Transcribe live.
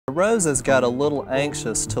The roses got a little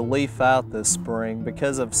anxious to leaf out this spring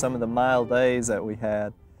because of some of the mild days that we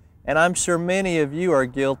had. And I'm sure many of you are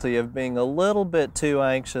guilty of being a little bit too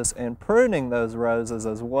anxious and pruning those roses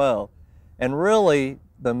as well. And really,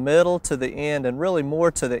 the middle to the end, and really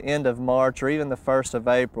more to the end of March or even the 1st of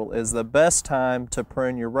April, is the best time to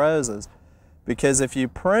prune your roses. Because if you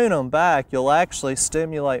prune them back, you'll actually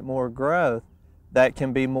stimulate more growth that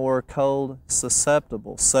can be more cold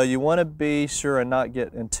susceptible. So you want to be sure and not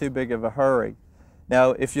get in too big of a hurry.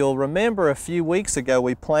 Now, if you'll remember, a few weeks ago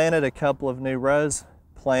we planted a couple of new rose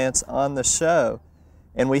plants on the show,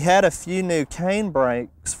 and we had a few new cane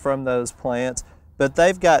breaks from those plants, but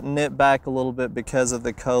they've gotten nipped back a little bit because of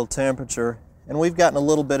the cold temperature, and we've gotten a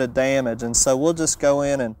little bit of damage. And so we'll just go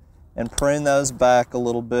in and prune those back a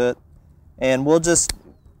little bit, and we'll just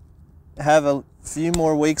have a few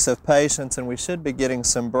more weeks of patience and we should be getting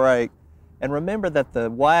some break. And remember that the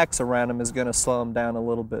wax around them is going to slow them down a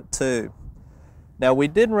little bit too. Now, we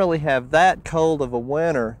didn't really have that cold of a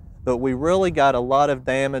winter, but we really got a lot of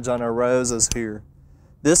damage on our roses here.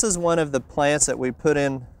 This is one of the plants that we put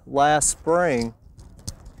in last spring,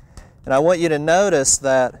 and I want you to notice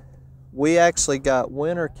that we actually got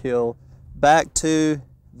winter kill back to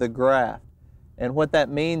the graft. And what that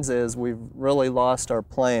means is we've really lost our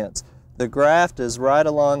plants. The graft is right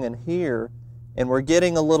along in here, and we're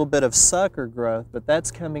getting a little bit of sucker growth, but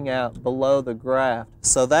that's coming out below the graft.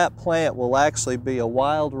 So that plant will actually be a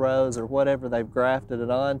wild rose or whatever they've grafted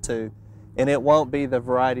it onto, and it won't be the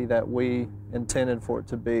variety that we intended for it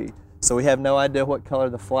to be. So we have no idea what color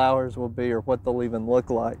the flowers will be or what they'll even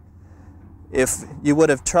look like. If you would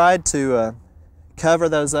have tried to cover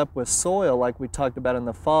those up with soil like we talked about in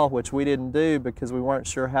the fall, which we didn't do because we weren't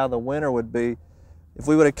sure how the winter would be, if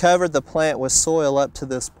we would have covered the plant with soil up to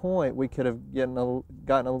this point, we could have gotten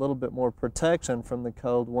a little bit more protection from the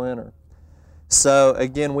cold winter. So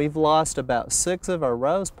again, we've lost about 6 of our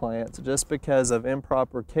rose plants just because of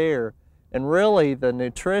improper care. And really, the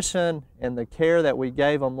nutrition and the care that we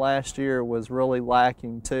gave them last year was really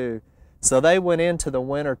lacking too. So they went into the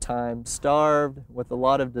winter time starved with a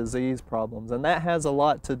lot of disease problems. And that has a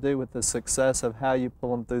lot to do with the success of how you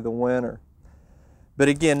pull them through the winter. But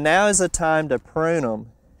again, now is the time to prune them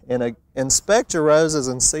and inspect your roses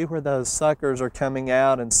and see where those suckers are coming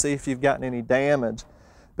out and see if you've gotten any damage.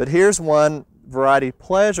 But here's one variety,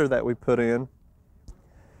 Pleasure, that we put in,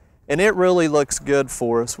 and it really looks good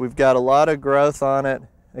for us. We've got a lot of growth on it.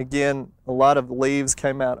 Again, a lot of leaves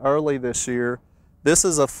came out early this year. This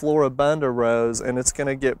is a Floribunda rose, and it's going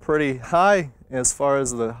to get pretty high as far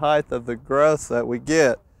as the height of the growth that we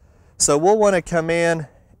get. So we'll want to come in.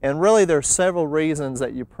 And really, there's several reasons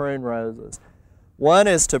that you prune roses. One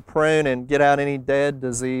is to prune and get out any dead,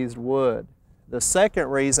 diseased wood. The second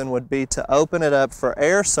reason would be to open it up for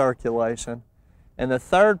air circulation. And the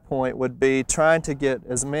third point would be trying to get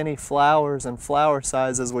as many flowers and flower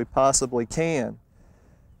size as we possibly can.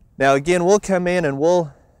 Now again, we'll come in and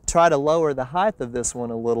we'll try to lower the height of this one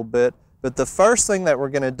a little bit. But the first thing that we're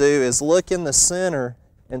going to do is look in the center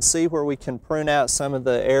and see where we can prune out some of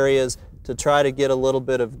the areas to try to get a little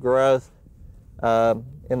bit of growth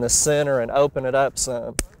in the center and open it up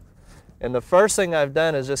some. And the first thing I've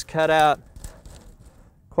done is just cut out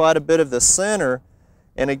quite a bit of the center,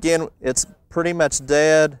 and again, it's pretty much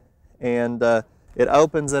dead, and it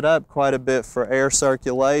opens it up quite a bit for air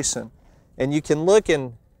circulation. And you can look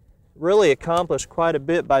and really accomplish quite a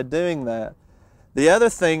bit by doing that. The other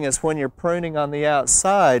thing is, when you're pruning on the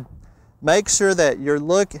outside, make sure that you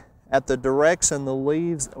look at the direction the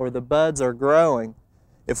leaves or the buds are growing.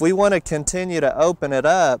 If we want to continue to open it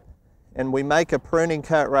up and we make a pruning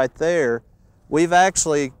cut right there, we've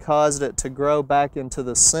actually caused it to grow back into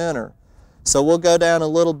the center. So we'll go down a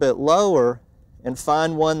little bit lower and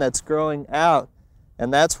find one that's growing out,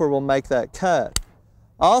 and that's where we'll make that cut.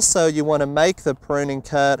 Also, you want to make the pruning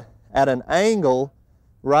cut at an angle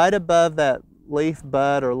right above that leaf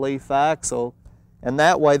bud or leaf axil, and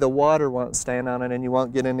that way the water won't stand on it and you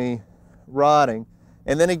won't get any rotting.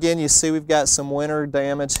 And then again, you see we've got some winter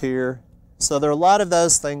damage here. So there are a lot of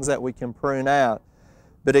those things that we can prune out.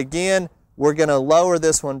 But again, we're going to lower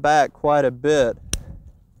this one back quite a bit.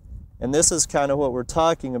 And this is kind of what we're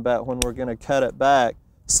talking about when we're going to cut it back,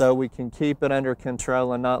 so we can keep it under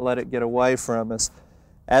control and not let it get away from us.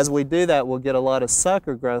 As we do that, we'll get a lot of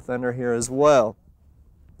sucker growth under here as well.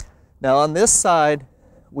 Now on this side,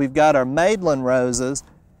 we've got our Maitland roses,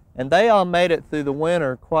 and they all made it through the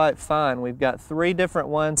winter quite fine. We've got 3 different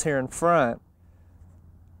ones here in front.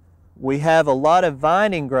 We have a lot of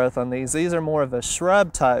vining growth on these. These are more of a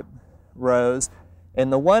shrub type rose.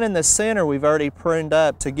 And the one in the center we've already pruned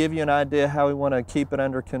up to give you an idea how we want to keep it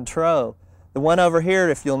under control. The one over here,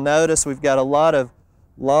 if you'll notice, we've got a lot of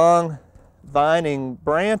long vining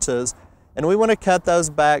branches, and we want to cut those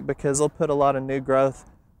back because they'll put a lot of new growth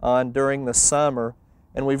on during the summer.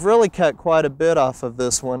 And we've really cut quite a bit off of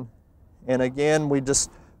this one. And again, we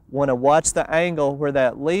just want to watch the angle where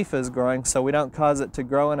that leaf is growing so we don't cause it to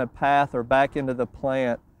grow in a path or back into the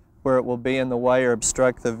plant where it will be in the way or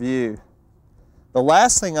obstruct the view. The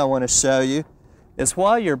last thing I want to show you is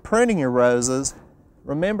while you're pruning your roses,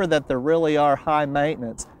 remember that they really are high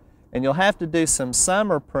maintenance, and you'll have to do some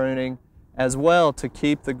summer pruning as well to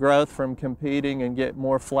keep the growth from competing and get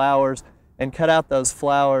more flowers and cut out those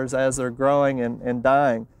flowers as they're growing and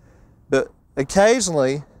dying. But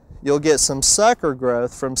occasionally you'll get some sucker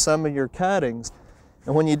growth from some of your cuttings,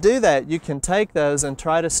 and when you do that you can take those and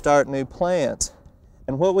try to start new plants.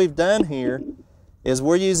 And what we've done here is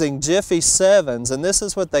we're using Jiffy 7s, and this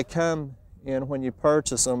is what they come in when you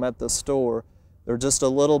purchase them at the store. They're just a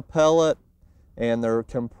little pellet, and they're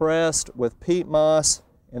compressed with peat moss,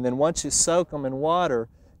 and then once you soak them in water,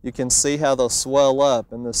 you can see how they'll swell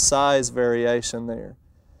up and the size variation there.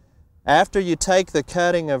 After you take the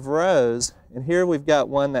cutting of rose, and here we've got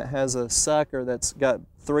one that has a sucker that's got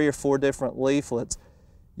 3 or 4 different leaflets,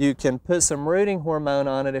 you can put some rooting hormone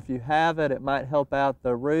on it if you have it. It might help out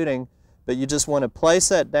the rooting, but you just want to place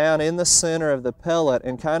that down in the center of the pellet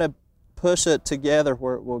and kind of push it together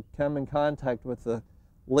where it will come in contact with the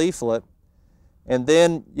leaflet. And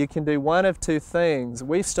then you can do one of two things.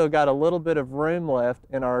 We've still got a little bit of room left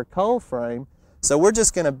in our cold frame, so we're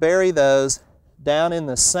just going to bury those down in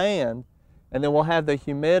the sand, and then we'll have the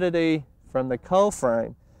humidity from the cold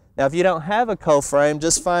frame. Now if you don't have a cold frame,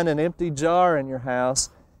 just find an empty jar in your house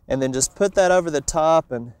and then just put that over the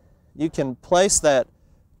top, and you can place that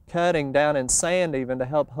cutting down in sand even to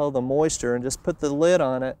help hold the moisture, and just put the lid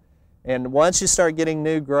on it. And once you start getting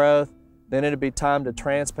new growth, then it'll be time to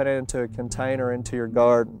transplant it into a container into your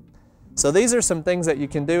garden. So these are some things that you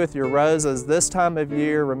can do with your roses this time of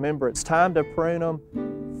year. Remember, it's time to prune them.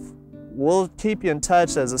 We'll keep you in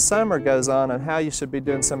touch as the summer goes on how you should be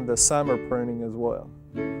doing some of the summer pruning as well.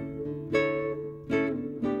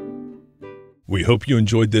 We hope you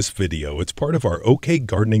enjoyed this video. It's part of our OK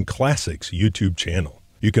Gardening Classics YouTube channel.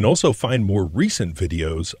 You can also find more recent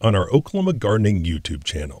videos on our Oklahoma Gardening YouTube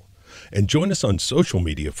channel. And join us on social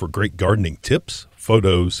media for great gardening tips,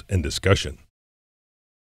 photos, and discussion.